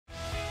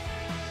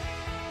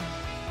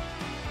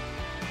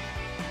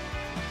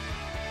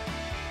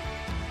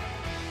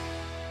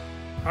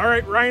All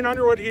right, Ryan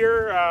Underwood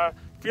here,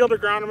 field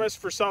agronomist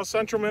for South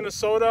Central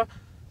Minnesota.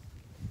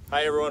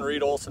 Hi everyone,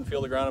 Reid, Olson,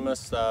 field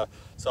agronomist,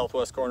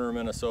 southwest corner of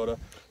Minnesota.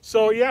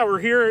 So yeah, we're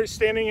here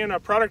standing in a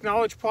product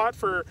knowledge plot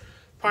for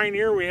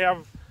Pioneer. We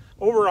have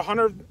over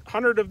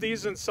 100 of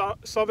these in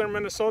southern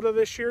Minnesota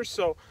this year.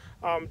 So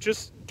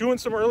just doing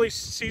some early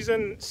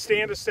season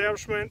stand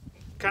establishment,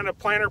 kind of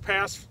planter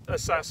pass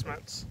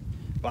assessments.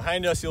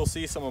 Behind us you'll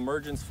see some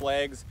emergence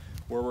flags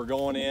where we're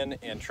going in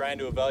and trying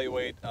to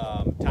evaluate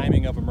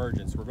timing of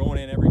emergence. We're going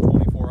in every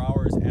 24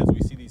 hours as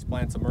we see these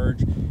plants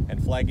emerge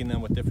and flagging them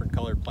with different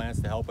colored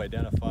plants to help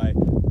identify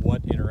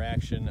what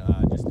interaction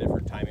just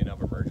different timing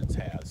of emergence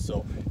has.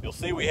 So you'll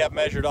see we have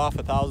measured off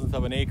 1/1000th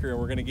of an acre, and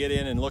we're going to get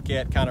in and look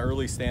at kind of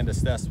early stand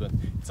assessment.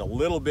 It's a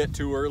little bit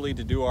too early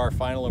to do our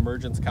final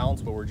emergence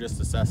counts, but we're just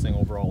assessing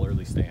overall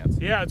early stands.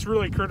 Yeah, it's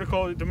really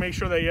critical to make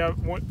sure that you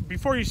have,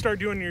 before you start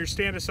doing your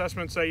stand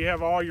assessments, that you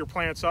have all your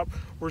plants up.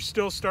 We're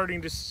still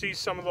starting to see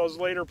some of those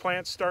later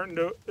plants starting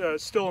to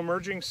still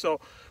emerging, so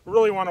we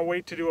really want to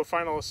wait to do a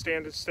final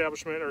stand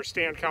establishment or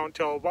stand count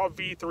until about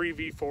V3,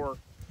 V4.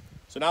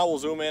 So now we'll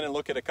zoom in and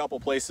look at a couple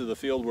places of the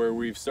field where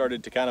we've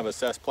started to kind of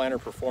assess planter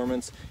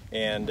performance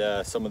and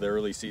some of the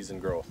early season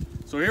growth.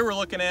 So here we're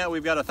looking at,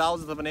 we've got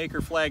 1/1000th of an acre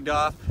flagged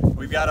off.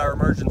 We've got our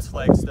emergence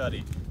flag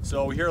study.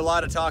 So we hear a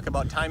lot of talk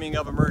about timing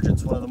of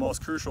emergence, one of the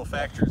most crucial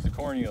factors, the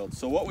corn yield.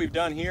 So what we've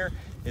done here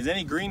is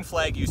any green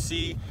flag you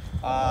see,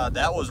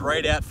 that was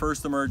right at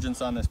first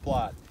emergence on this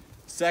plot.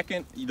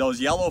 Second, those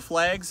yellow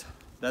flags,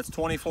 that's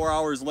 24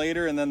 hours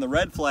later, and then the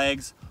red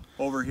flags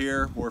over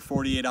here we're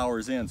 48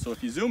 hours in. So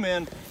if you zoom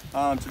in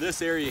to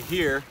this area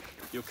here,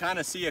 you'll kind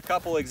of see a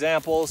couple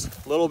examples,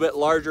 a little bit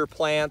larger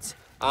plants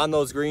on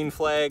those green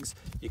flags.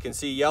 You can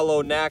see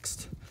yellow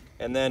next,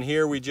 and then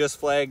here we just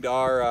flagged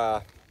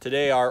our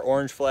today our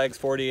orange flags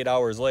 48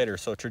 hours later.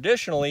 So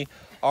traditionally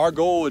our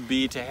goal would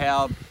be to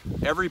have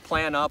every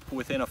plant up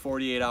within a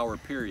 48-hour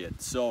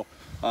period. So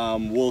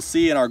we'll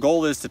see, and our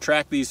goal is to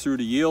track these through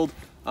to yield,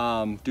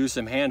 do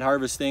some hand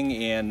harvesting,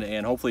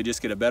 and hopefully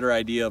just get a better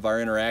idea of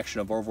our interaction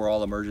of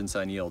overall emergence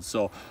on yield.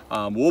 So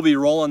we'll be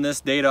rolling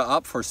this data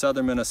up for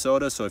southern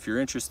Minnesota, so if you're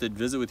interested,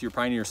 visit with your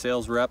Pioneer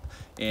sales rep,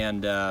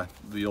 and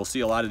you'll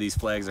see a lot of these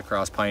flags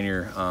across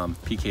Pioneer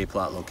PK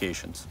plot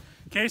locations.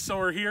 Okay, so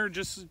we're here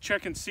just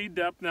checking seed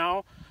depth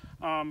now.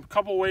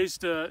 Couple ways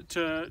to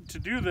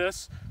do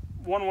this.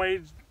 One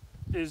way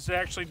is to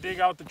actually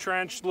dig out the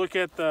trench, look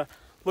at the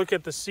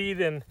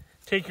seed, and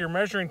take your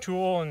measuring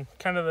tool and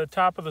kind of the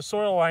top of the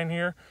soil line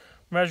here,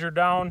 measure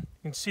down.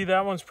 You can see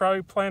that one's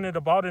probably planted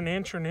about an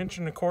inch or an inch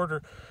and a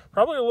quarter,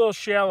 probably a little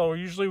shallow.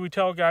 Usually we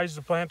tell guys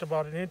to plant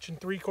about 1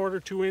 3/4 to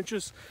 2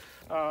 inches.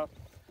 A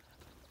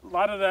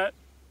lot of that,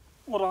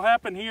 what'll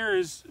happen here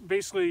is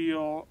basically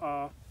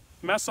you'll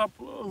mess up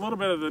a little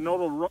bit of the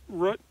nodal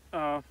root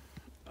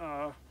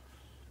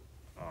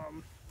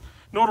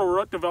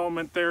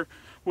development there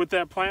with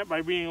that plant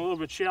by being a little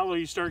bit shallow.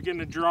 You start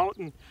getting a drought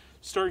and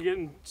start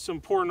getting some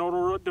poor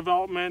nodal root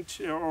development,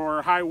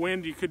 or high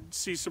wind. You could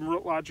see some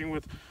root lodging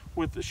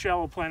with the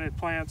shallow planted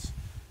plants.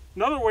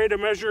 Another way to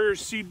measure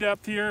seed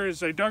depth here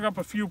is I dug up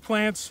a few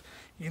plants.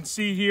 You can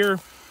see here.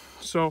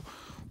 So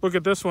look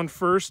at this one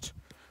first.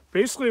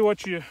 Basically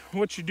what you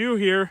do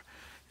here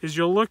is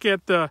you'll look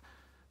at the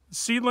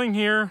seedling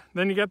here,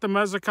 then you get the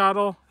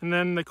mesocotyl, and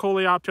then the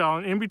coleoptile.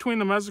 And in between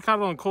the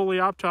mesocotyl and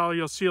coleoptile,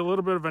 you'll see a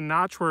little bit of a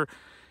notch where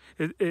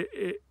it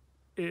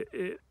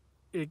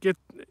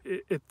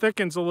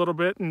thickens a little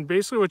bit. And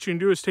basically what you can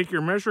do is take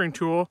your measuring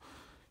tool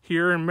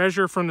here and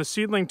measure from the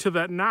seedling to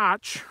that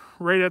notch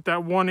right at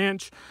that 1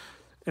 inch,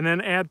 and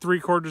then add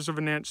 3/4 of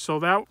an inch. So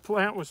that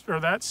plant was, or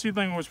that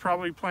seedling was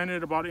probably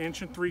planted about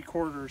 1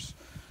 3/4 inches.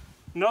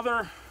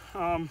 Another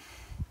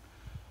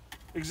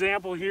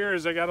example here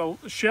is I got a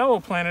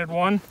shallow planted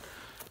one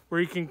where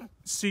you can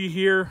see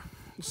here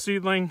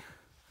seedling,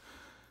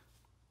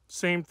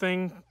 same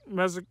thing,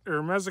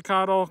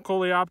 mesocotyl,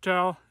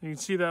 coleoptile. You can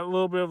see that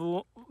little bit of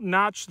a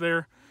notch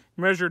there.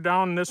 Measure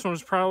down, and this one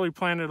was probably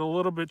planted a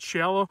little bit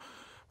shallow.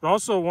 But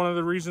also one of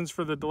the reasons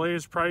for the delay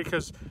is probably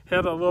because it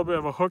had a little bit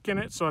of a hook in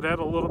it, so it had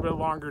a little bit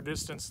longer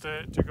distance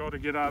to go to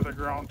get out of the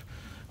ground.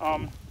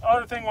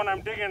 Other thing when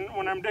I'm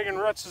digging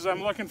roots is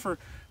I'm looking for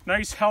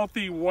nice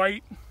healthy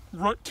white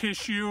root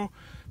tissue,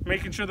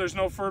 making sure there's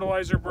no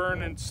fertilizer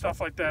burn and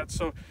stuff like that.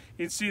 So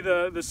you can see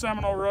the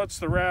seminal roots,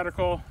 the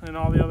radicle, and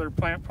all the other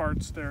plant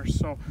parts there.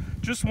 So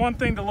just one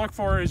thing to look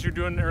for as you're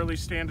doing an early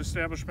stand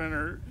establishment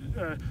or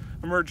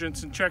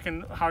emergence, and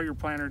checking how your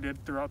planter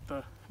did throughout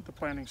the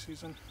planting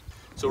season.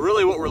 So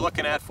really what we're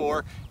looking at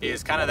for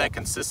is kind of that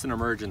consistent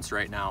emergence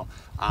right now.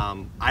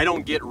 I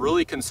don't get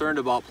really concerned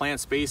about plant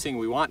spacing.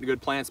 We want good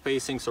plant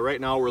spacing. So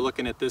right now we're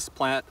looking at this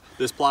plot.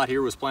 This plot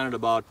here was planted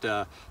about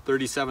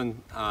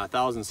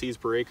 37,000 seeds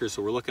per acre.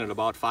 So we're looking at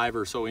about 5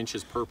 or so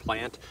inches per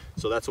plant.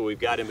 So that's what we've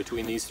got in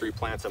between these 3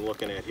 plants I'm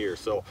looking at here.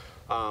 So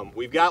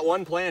we've got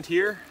one plant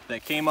here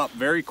that came up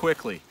very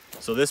quickly.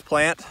 So this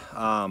plant,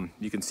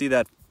 you can see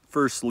that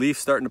first leaf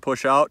starting to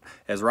push out.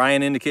 As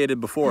Ryan indicated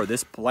before,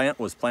 this plant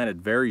was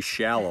planted very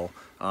shallow,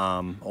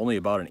 only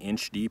about 1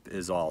 inch deep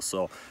is all.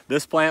 So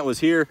this plant was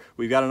here.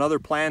 We've got another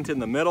plant in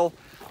the middle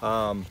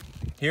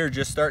here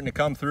just starting to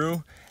come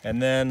through. And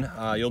then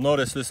you'll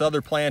notice this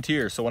other plant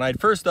here. So when I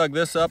first dug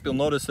this up, you'll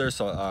notice there's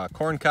some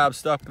corn cob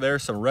stuck there,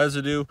 some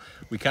residue.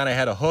 We kind of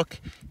had a hook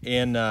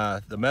in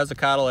the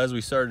mesocotyle as we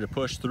started to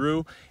push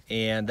through,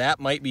 and that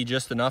might be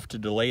just enough to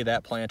delay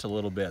that plant a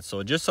little bit.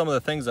 So just some of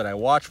the things that I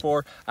watch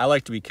for. I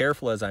like to be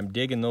careful as I'm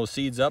digging those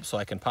seeds up so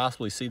I can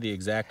possibly see the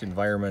exact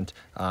environment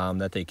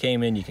that they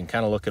came in. You can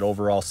kind of look at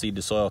overall seed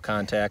to soil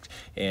contact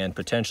and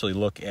potentially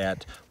look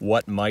at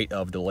what might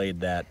have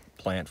delayed that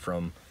plant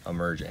from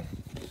emerging.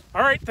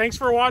 All right, thanks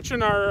for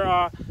watching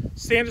our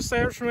stand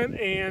establishment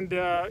and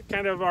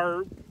kind of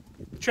our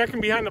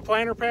checking behind the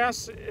planter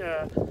pass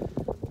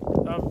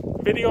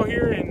video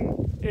here.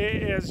 And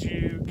as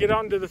you get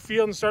out into the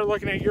field and start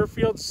looking at your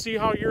field, see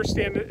how your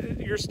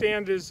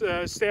stand is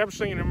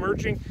establishing and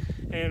emerging,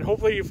 and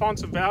hopefully you found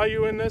some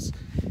value in this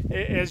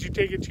as you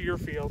take it to your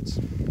fields.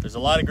 There's a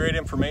lot of great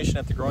information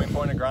at the Growing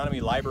Point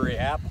Agronomy Library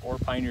app or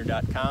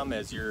Pioneer.com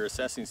as you're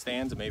assessing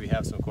stands and maybe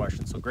have some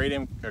questions. So great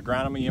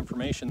agronomy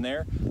information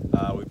there.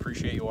 We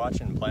appreciate you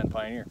watching and Plant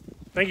Pioneer.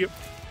 Thank you.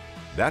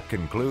 That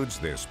concludes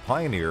this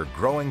Pioneer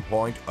Growing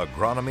Point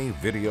Agronomy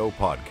video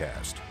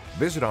podcast.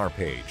 Visit our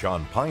page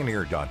on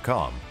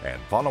Pioneer.com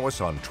and follow us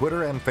on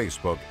Twitter and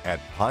Facebook at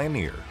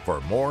Pioneer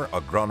for more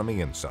agronomy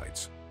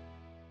insights.